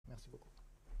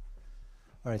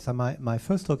All right, so my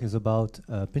first talk is about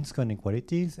Pinsker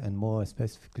inequalities, and more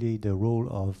specifically the role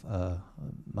of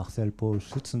Marcel Paul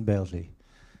Schützenberger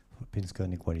for Pinsker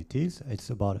inequalities.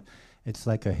 It's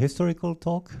like a historical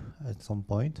talk at some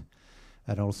point,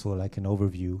 and also like an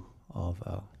overview of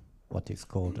what is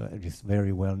called, it is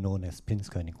very well known as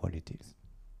Pinsker inequalities.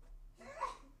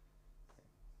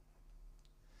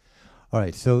 All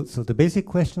right, so the basic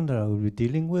question that I will be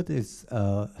dealing with is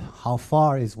how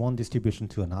far is one distribution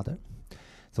to another?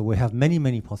 So we have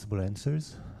many possible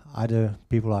answers. Either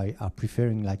people are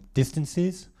preferring like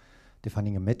distances,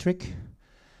 defining a metric,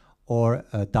 or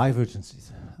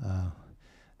divergences.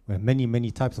 We have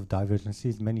many types of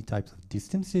divergences, many types of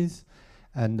distances.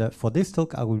 And for this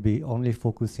talk, I will be only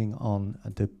focusing on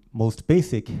the most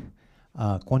basic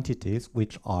quantities,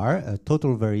 which are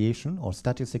total variation or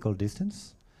statistical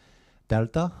distance,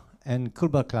 delta, and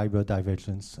Kullback-Leibler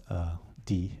divergence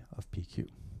d of PQ,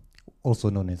 also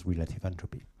known as relative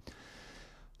entropy.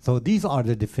 So these are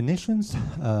the definitions.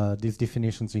 These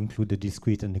definitions include the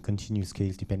discrete and the continuous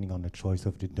case depending on the choice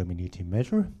of the dominating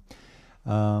measure.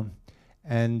 So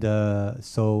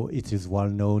it is well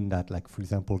known that, like, for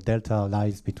example, delta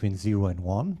lies between 0 and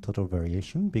 1, total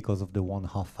variation, because of the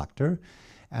 1/2 factor,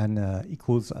 and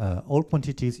equals all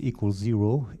quantities equal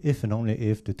 0 if and only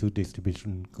if the two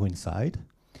distributions coincide.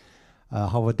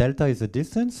 However, delta is a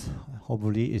distance.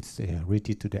 Hopefully, it's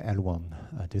rated to the L1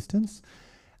 distance,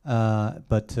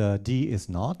 but D is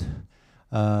not.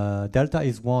 Delta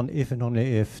is 1 if and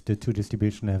only if the two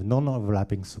distributions have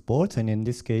non-overlapping supports, and in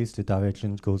this case, the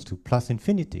divergence goes to plus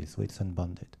infinity, so it's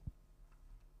unbounded.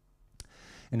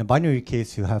 In a binary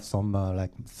case, you have some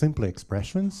like simpler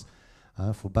expressions.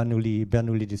 For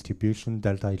Bernoulli distribution,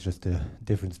 delta is just the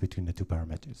difference between the two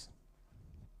parameters.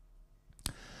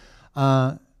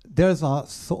 There's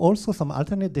also some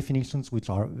alternate definitions which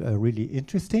are really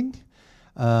interesting.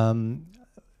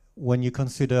 When you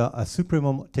consider a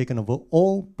supremum taken over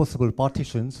all possible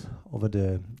partitions over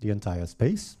the entire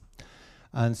space.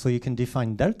 And so you can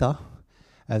define delta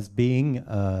as being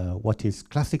what is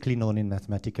classically known in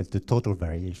mathematics as the total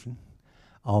variation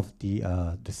of the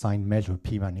sign measure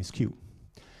P minus Q.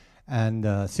 And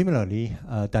similarly,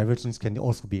 divergence can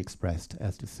also be expressed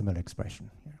as the similar expression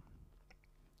here.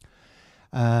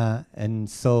 And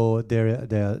so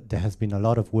there has been a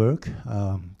lot of work,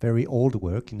 very old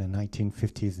work in the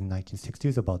 1950s and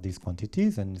 1960s about these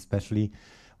quantities, and especially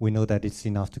we know that it's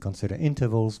enough to consider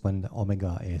intervals when the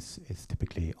omega is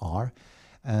typically R.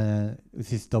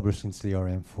 This is Dobroschin's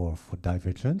theorem for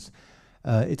divergence.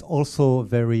 It's also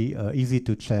very easy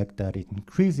to check that it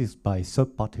increases by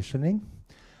subpartitioning,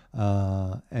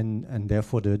 and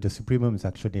therefore the supremum is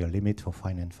actually a limit for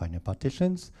fine and finer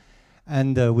partitions.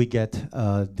 And we get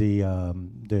the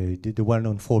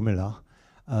well-known formula.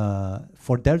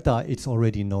 For delta, it's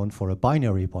already known for a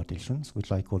binary partitions,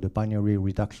 which I call the binary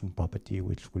reduction property,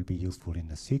 which will be useful in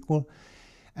the sequel.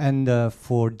 And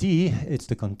for D, it's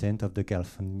the content of the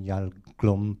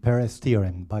Gelfand-Yalom-Perez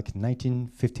theorem back in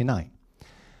 1959.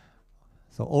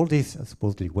 So all this is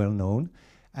supposedly well-known.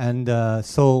 And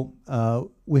so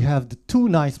we have the two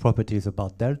nice properties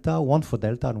about delta, one for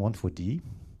delta and one for D.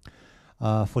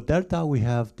 For delta, we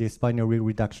have this binary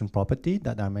reduction property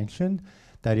that I mentioned.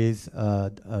 That is,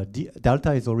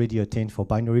 delta is already attained for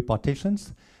binary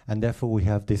partitions, and therefore we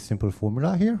have this simple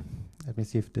formula here. Let me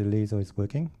see if the laser is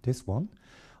working. This one,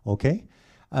 okay,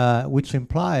 which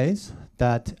implies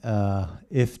that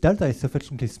if delta is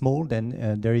sufficiently small,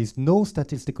 then there is no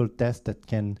statistical test that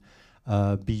can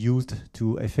be used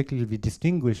to effectively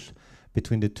distinguish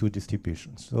between the two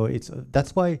distributions. So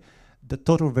that's why the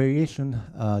total variation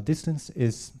distance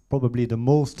is probably the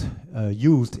most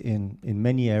used in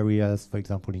many areas, for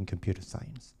example, in computer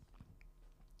science.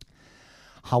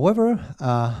 However,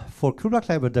 for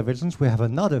Kullback-Leibler divergence, we have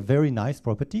another very nice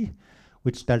property,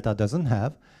 which delta doesn't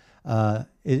have.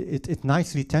 It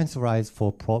nicely tensorizes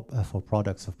for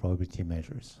products of probability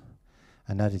measures.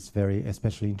 And that is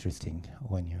especially interesting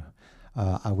when you,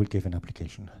 I will give an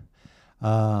application.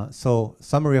 So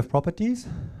summary of properties.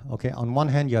 Okay, on one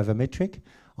hand you have a metric,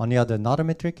 on the other not a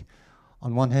metric.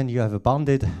 On one hand you have a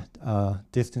bounded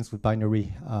distance with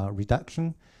binary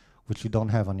reduction, which you don't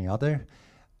have on the other.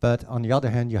 But on the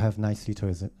other hand you have nicely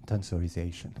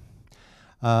tensorization.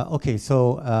 Okay,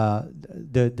 so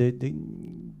the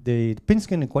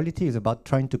Pinsker inequality is about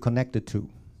trying to connect the two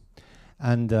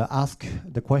and ask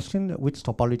the question which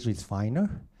topology is finer.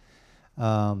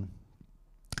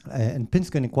 And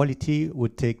Pinsker inequality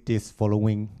would take this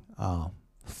following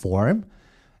form.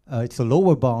 It's a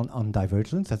lower bound on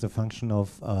divergence as a function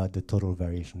of the total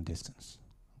variation distance,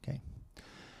 okay?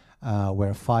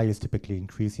 Where phi is typically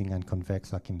increasing and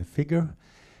convex like in the figure.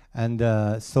 And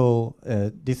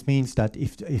this means that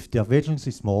if divergence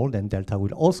is small, then delta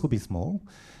will also be small,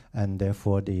 and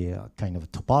therefore the kind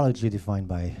of topology defined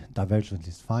by divergence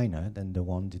is finer than the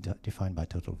one defined by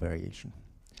total variation,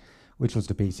 which was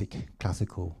the basic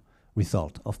classical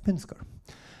result of Pinsker.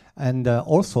 And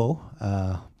also,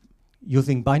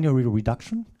 using binary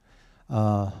reduction,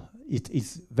 it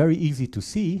is very easy to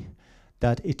see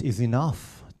that it is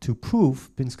enough to prove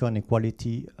Pinsker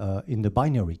inequality in the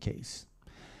binary case,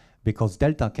 because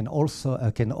delta can also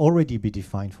can already be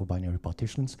defined for binary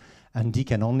partitions, and D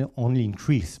can only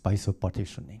increase by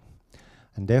subpartitioning.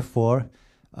 And therefore,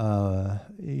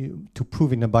 to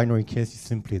prove in a binary case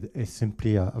is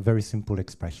simply a very simple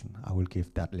expression. I will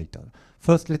give that later.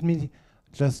 First, let me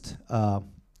just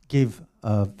give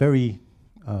a very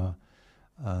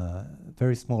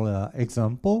small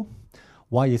example.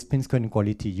 Why is Pinsker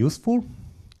inequality useful?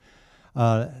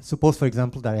 Suppose, for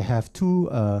example, that I have two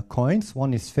coins.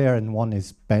 One is fair and one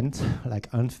is bent, like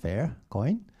unfair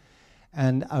coin.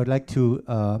 And I would like to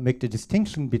make the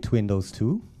distinction between those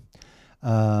two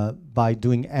by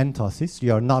doing n tosses.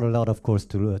 You are not allowed, of course,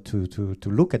 to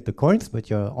look at the coins, but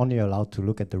you're only allowed to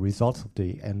look at the results of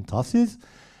the n tosses.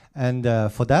 And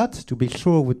for that, to be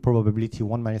sure with probability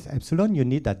 1 minus epsilon, you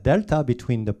need that delta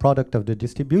between the product of the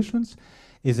distributions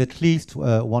is at least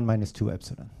 1 minus 2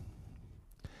 epsilon.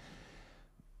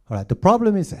 All right, the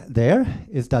problem is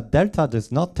that delta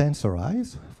does not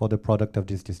tensorize for the product of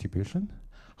this distribution.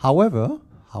 However,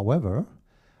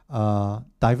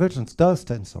 divergence does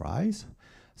tensorize,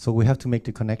 so we have to make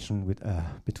the connection with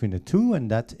between the two,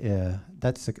 and that's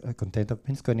a content of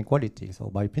Pinsker inequality. So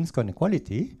by Pinsker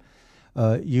inequality,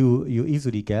 you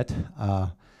easily get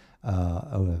a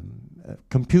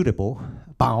computable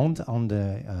bound on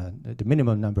the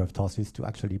minimum number of tosses to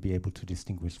actually be able to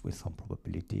distinguish with some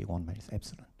probability 1 minus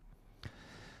epsilon.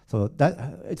 So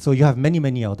so you have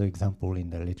many other examples in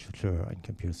the literature in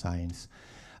computer science,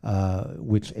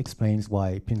 which explains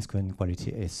why Pinsker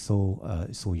inequality is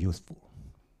so useful.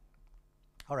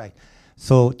 All right.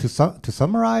 So to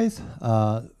summarize,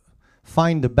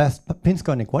 find the best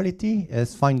Pinsker inequality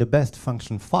is find the best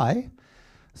function phi,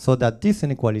 so that this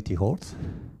inequality holds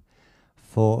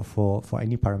for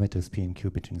any parameters p and q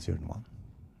between 0 and 1.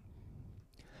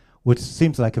 Which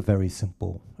seems like a very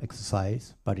simple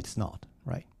exercise, but it's not,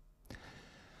 right?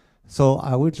 So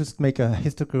I will just make a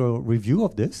historical review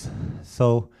of this.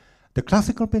 So the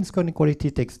classical Pinsker inequality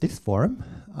takes this form,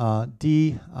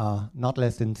 d not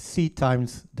less than c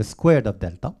times the squared of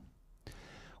delta,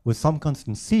 with some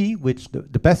constant c, which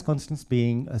the best constants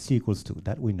being c equals 2,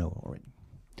 that we know already.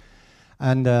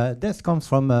 And this comes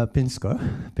from Pinsker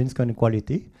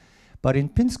inequality. But in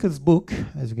Pinsker's book,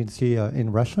 as you can see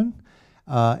in Russian,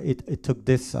 it took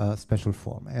this special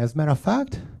form. As a matter of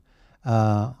fact,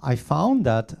 I found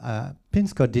that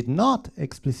Pinsker did not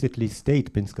explicitly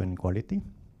state Pinsker inequality,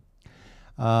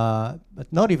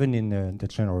 but not even in the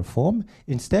general form.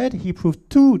 Instead, he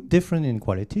proved two different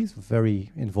inequalities,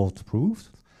 very involved proofs,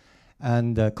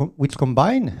 and which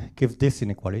combine give this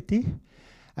inequality.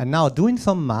 And now, doing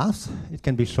some maths, it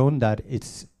can be shown that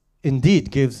it indeed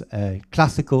gives a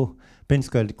classical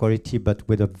Pinsker inequality, but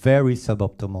with a very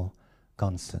suboptimal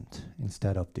constant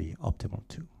instead of the optimal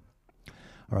 2.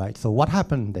 All right, so what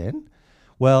happened then?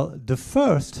 Well, the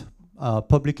first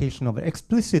publication of an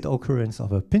explicit occurrence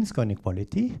of a Pinsker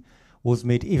inequality was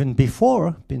made even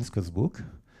before Pinsker's book,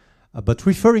 but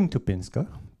referring to Pinsker,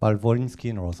 by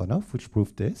Volinsky and Rozanov, which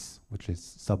proved this, which is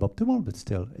suboptimal, but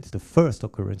still it's the first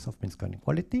occurrence of Pinsker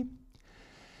inequality.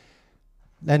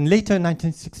 Then later in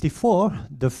 1964,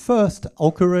 the first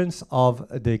occurrence of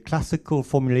the classical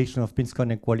formulation of Pinsker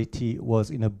inequality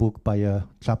was in a book by a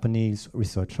Japanese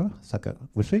researcher,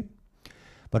 Sakaguchi.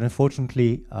 But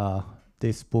unfortunately,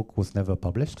 this book was never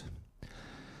published.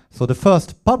 So the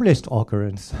first published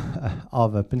occurrence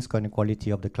of a Pinsker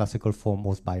inequality of the classical form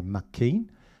was by McCain,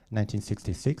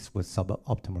 1966, with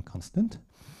suboptimal constant.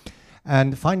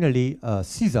 And finally,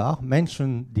 Caesar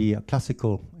mentioned the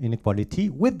classical inequality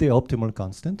with the optimal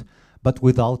constant, but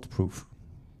without proof.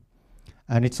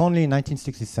 And it's only in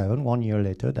 1967, 1 year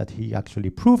later, that he actually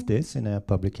proved this in a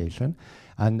publication.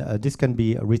 And this can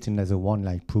be written as a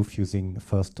one-line proof using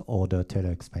first-order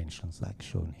Taylor expansions, like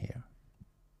shown here.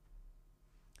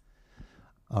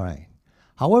 All right.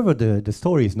 However, the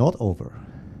story is not over.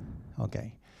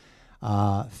 Okay.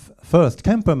 First,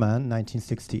 Kemperman,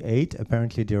 1968,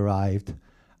 apparently derived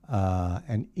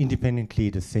and independently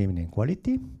the same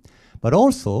inequality. But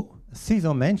also,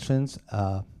 Caesar mentions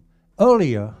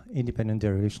earlier independent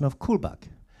derivation of Kullback,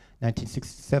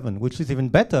 1967, which is even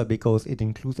better because it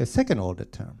includes a second-order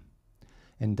term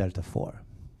in delta 4.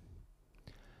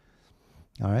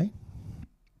 All right?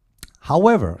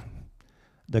 However,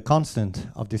 the constant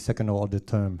of the second order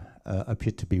term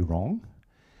appeared to be wrong,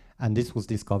 and this was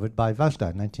discovered by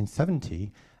Vajda in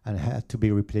 1970 and had to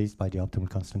be replaced by the optimal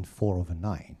constant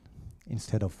 4/9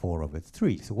 instead of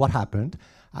 4/3. So what happened?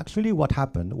 Actually, what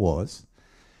happened was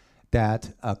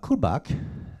that Kullback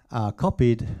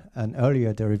copied an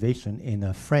earlier derivation in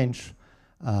a French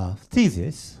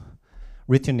thesis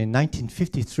written in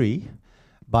 1953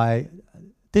 by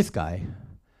this guy,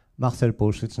 Marcel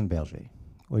Paul Schützenberger,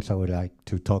 which I would like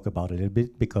to talk about a little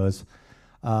bit because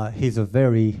he's a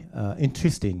very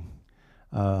interesting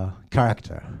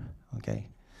character. Okay,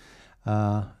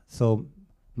 so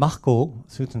Marco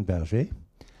Schützenberger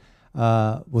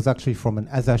was actually from an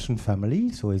Alsatian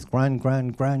family, so his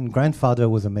grandfather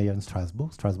was a mayor in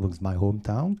Strasbourg. Strasbourg is my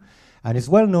hometown, and is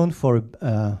well known for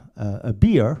a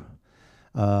beer,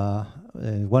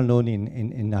 well known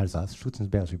in Alsace,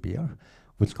 Schützenberger beer,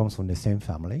 which comes from the same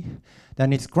family.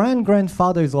 Then its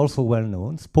grandfather is also well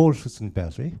known, Paul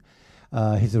Schützenberger.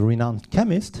 He's a renowned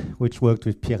chemist, which worked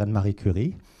with Pierre and Marie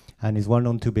Curie, and is well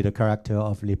known to be the character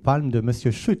of Les Palmes de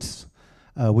Monsieur Schütz,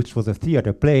 which was a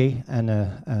theater play and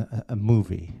a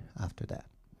movie after that.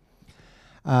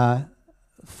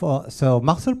 So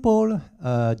Marcel Paul,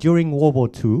 during World War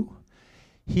II,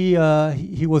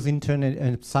 he was interned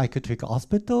in a psychiatric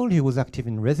hospital. He was active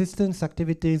in resistance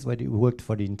activities where he worked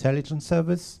for the intelligence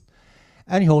service.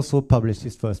 And he also published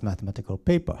his first mathematical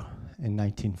paper in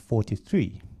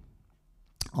 1943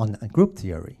 on group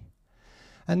theory.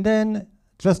 And then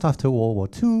just after World War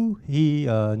II, he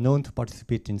known to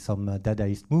participate in some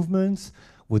Dadaist movements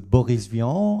with Boris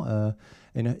Vian.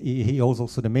 And he was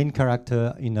also the main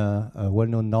character in a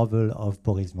well-known novel of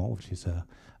Boris Vian, which is a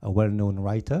well-known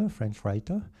writer, French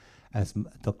writer, as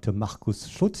Dr. Marcus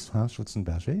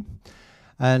Schützenberger.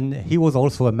 And he was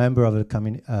also a member of a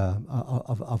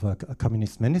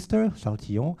communist minister, Charles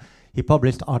Tillon. He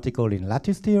published articles in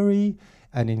lattice theory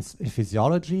and in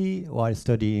physiology while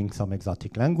studying some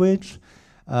exotic language.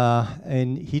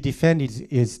 And he defended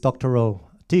his doctoral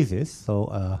thesis, so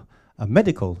a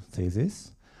medical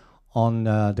thesis, on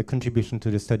the contribution to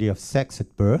the study of sex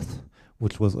at birth,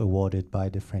 which was awarded by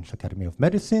the French Academy of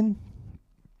Medicine.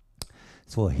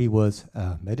 So he was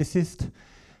a medicist.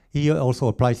 He also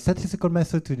applied statistical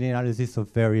methods to the analysis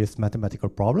of various mathematical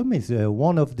problems. He's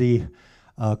one of the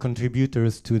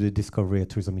contributors to the discovery of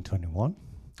trisomy 21.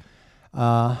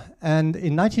 And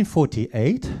in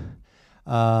 1948,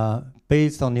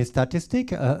 based on his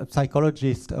statistic, a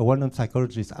well-known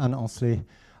psychologist, Anne Ansley,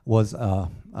 was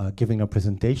giving a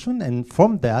presentation, and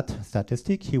from that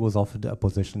statistic, he was offered a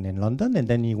position in London, and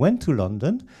then he went to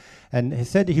London, and he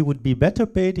said he would be better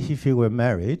paid if he were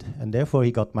married, and therefore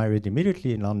he got married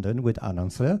immediately in London with Anne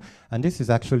Ansley, and this is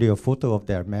actually a photo of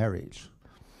their marriage.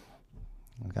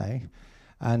 Okay,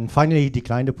 and finally he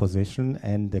declined the position,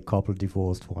 and the couple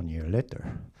divorced 1 year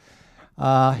later.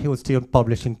 He was still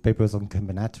publishing papers on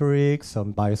combinatorics,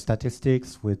 on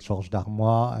biostatistics with Georges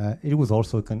Darmois. He was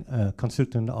also a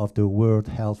consultant of the World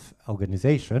Health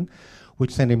Organization,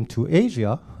 which sent him to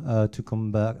Asia to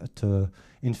combat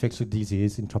infectious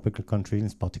disease in tropical countries, in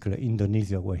particular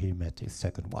Indonesia, where he met his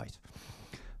second wife.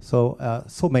 So,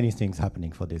 so many things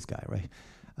happening for this guy, right?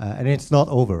 And it's not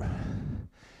over.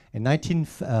 In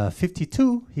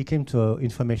 1952, he came to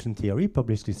information theory,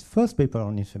 published his first paper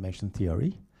on information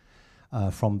theory,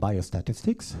 from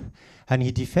biostatistics, and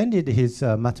he defended his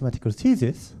mathematical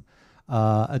thesis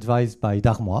advised by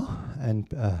Darmois and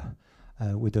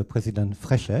with the President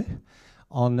Fréchet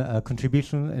on a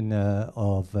contribution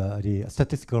of the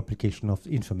statistical application of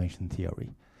information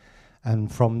theory. And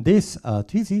from this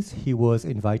thesis, he was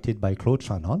invited by Claude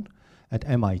Shannon at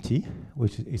MIT,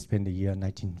 which he spent the year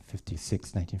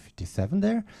 1956, 1957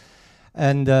 there.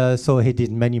 And so he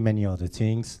did many, many other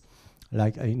things,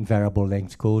 like invariable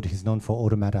length code. He's known for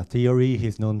automata theory.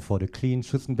 He's known for the clean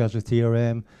Schützenberger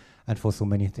theorem, and for so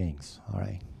many things. All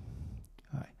right.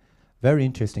 Very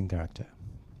interesting character.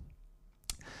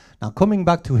 Now, coming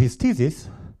back to his thesis,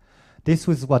 this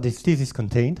was what his thesis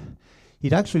contained.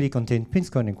 It actually contained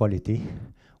Pinsker inequality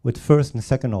with first and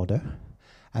second order,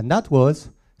 and that was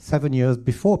 7 years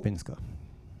before Pinsker.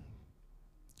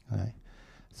 All right.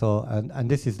 So, and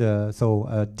this is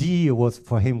the, D was,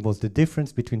 for him, was the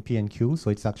difference between P and Q, so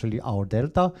it's actually our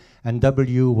delta, and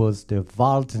W was the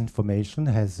Wald information,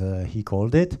 as he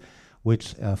called it,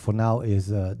 which for now is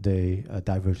the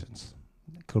divergence,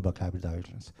 Kullback-Leibel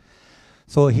divergence.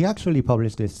 So he actually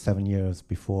published this 7 years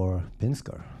before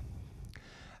Pinsker.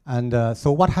 And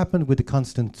so what happened with the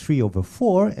constant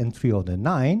 3/4 and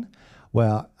 3/9?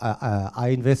 Well, I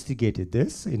investigated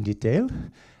this in detail,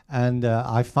 and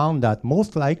I found that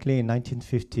most likely in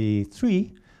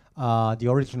 1953, the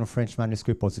original French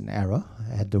manuscript was in error,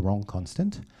 had the wrong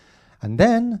constant. And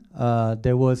then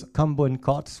there was Cambo and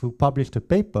Kotz who published a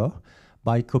paper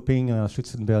by copying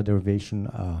Schützenberger derivation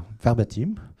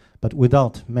verbatim, but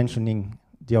without mentioning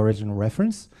the original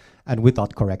reference and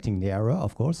without correcting the error,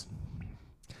 of course.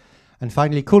 And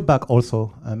finally, Kuhlbach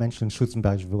also mentioned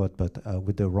Schützenberger's word, but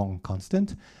with the wrong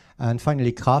constant. And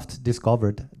finally, Kraft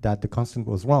discovered that the constant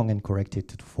was wrong and corrected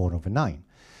to 4/9.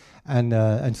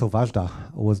 And so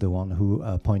Vajda was the one who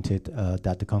pointed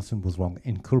that the constant was wrong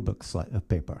in Kuhlbach's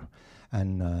paper.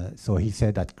 And so he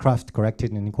said that Kraft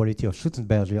corrected an inequality of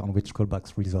Schützenberger on which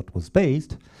Kuhlbach's result was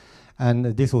based. And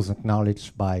this was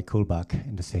acknowledged by Kuhlbach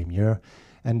in the same year.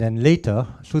 And then later,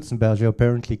 Schützenberger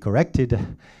apparently corrected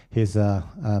his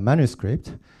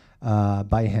manuscript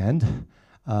by hand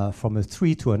from a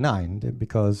 3 to a 9,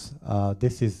 because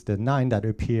this is the 9 that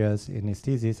appears in his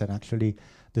thesis, and actually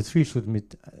the 3 should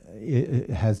meet,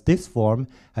 has this form,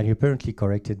 and he apparently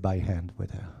corrected by hand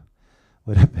with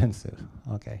a pencil.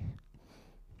 Okay.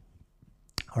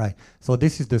 All right, so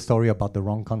this is the story about the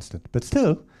wrong constant. But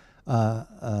still,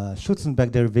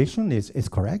 Schützenberg derivation is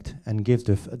correct and gives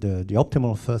the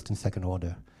optimal first and second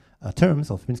order terms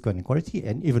of Pinsker inequality,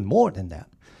 and even more than that.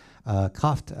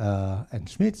 Kraft and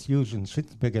Schmitz used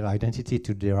Schützenberger identity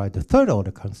to derive the third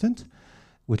order constant,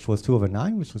 which was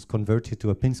 2/9, which was converted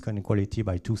to a Pinsker inequality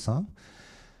by Toussaint.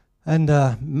 And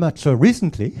much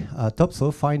recently,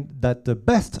 Topso find that the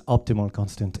best optimal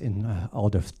constant in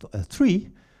order 3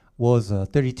 was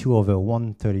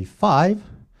 32/135,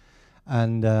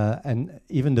 and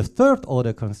even the third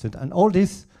order constant, and all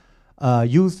this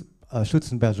used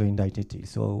Schützenberger identity.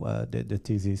 So the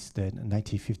thesis, the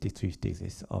 1953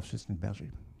 thesis of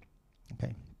Schützenberger.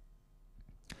 Okay.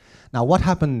 Now, what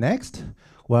happened next?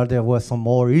 Well, there was some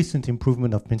more recent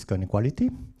improvement of Pinsker inequality,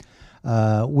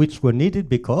 which were needed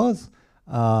because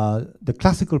the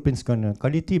classical Pinsker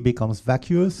inequality becomes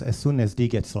vacuous as soon as D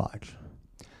gets large.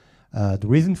 The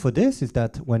reason for this is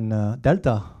that when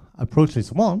delta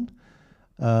approaches 1,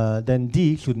 then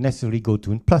D should necessarily go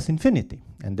to plus infinity.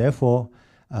 And therefore,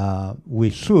 we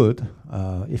should,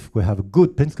 if we have a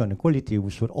good Pinsker inequality,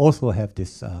 we should also have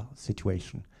this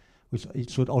situation, which it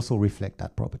should also reflect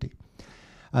that property.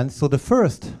 And so the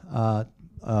first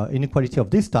inequality of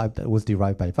this type that was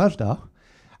derived by Vajda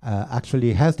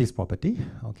actually has this property,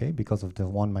 okay, because of the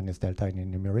 1 minus delta in the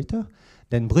numerator.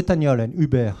 Then Brutagnol and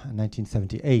Huber in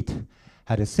 1978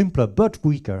 had a simpler but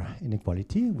weaker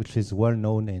inequality, which is well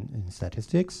known in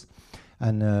statistics,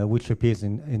 and which appears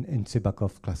in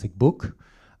Sebakov's classic book,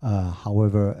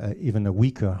 however, even a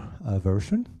weaker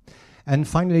version. And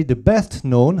finally, the best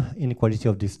known inequality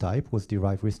of this type was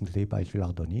derived recently by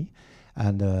Gilardoni.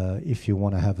 And if you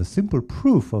want to have a simple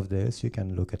proof of this, you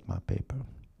can look at my paper.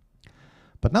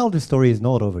 But now the story is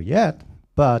not over yet,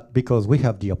 but because we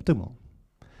have the optimal.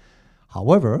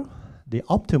 However, the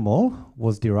optimal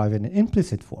was derived in an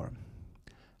implicit form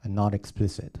and not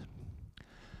explicit.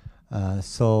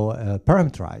 So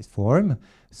parameterized form.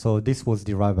 So this was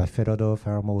derived by Fedorov,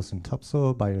 Hermos, and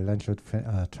Topso by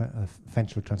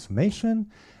Fenchel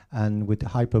transformation and with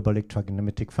hyperbolic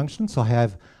trigonometric function. So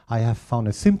I have found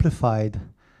a simplified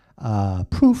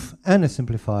proof and a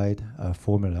simplified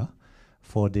formula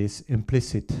for this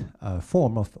implicit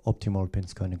form of optimal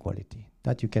Pinsker inequality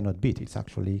that you cannot beat. It's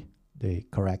actually the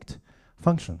correct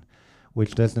function,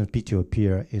 which doesn't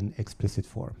appear in explicit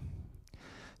form.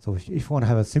 So if you want to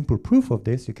have a simple proof of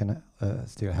this, you can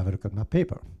still have a look at my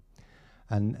paper.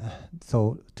 And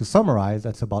so to summarize,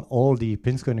 that's about all the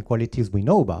Pinsker inequalities we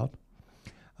know about.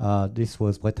 This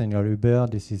was Bretagnol-Huber,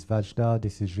 this is Vajda,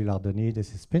 this is Gilardoni,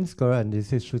 this is Pinsker, and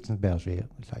this is Schützenberger,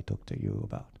 which I talked to you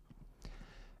about.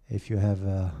 If you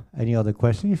have any other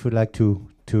question, if you'd like to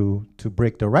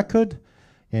break the record,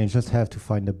 you just have to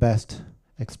find the best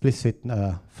explicit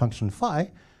function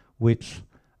phi, which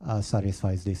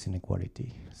satisfies this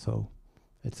inequality. So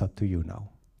it's up to you now.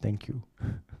 Thank you.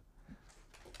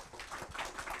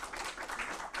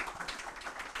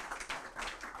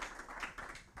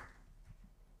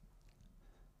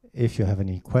 If you have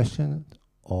any question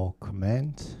or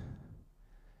comment,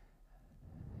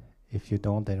 if you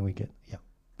don't, then we get, yeah,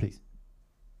 please.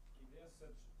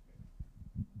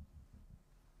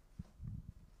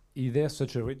 Is there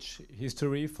such a rich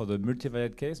history for the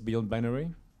multivariate case beyond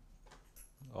binary?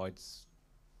 Or it's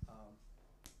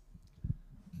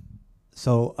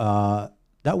so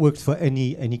that works for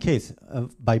any case.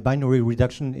 By binary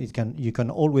reduction, you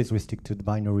can always restrict to the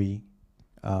binary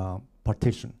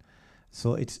partition.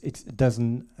 So it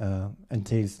doesn't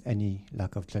entail any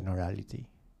lack of generality.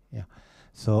 Yeah.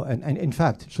 So and in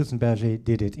fact, Schützenberger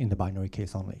did it in the binary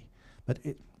case only. But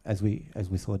as we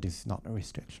saw, this is not a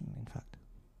restriction, in fact.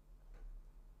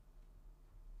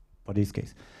 for this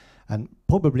case. And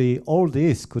probably all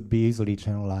this could be easily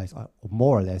generalized, or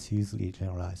more or less easily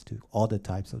generalized to other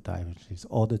types of dimensions,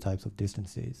 other types of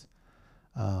distances,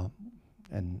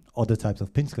 and other types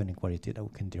of Pinsker inequality that we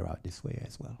can derive this way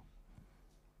as well.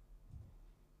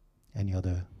 Any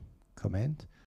other comment?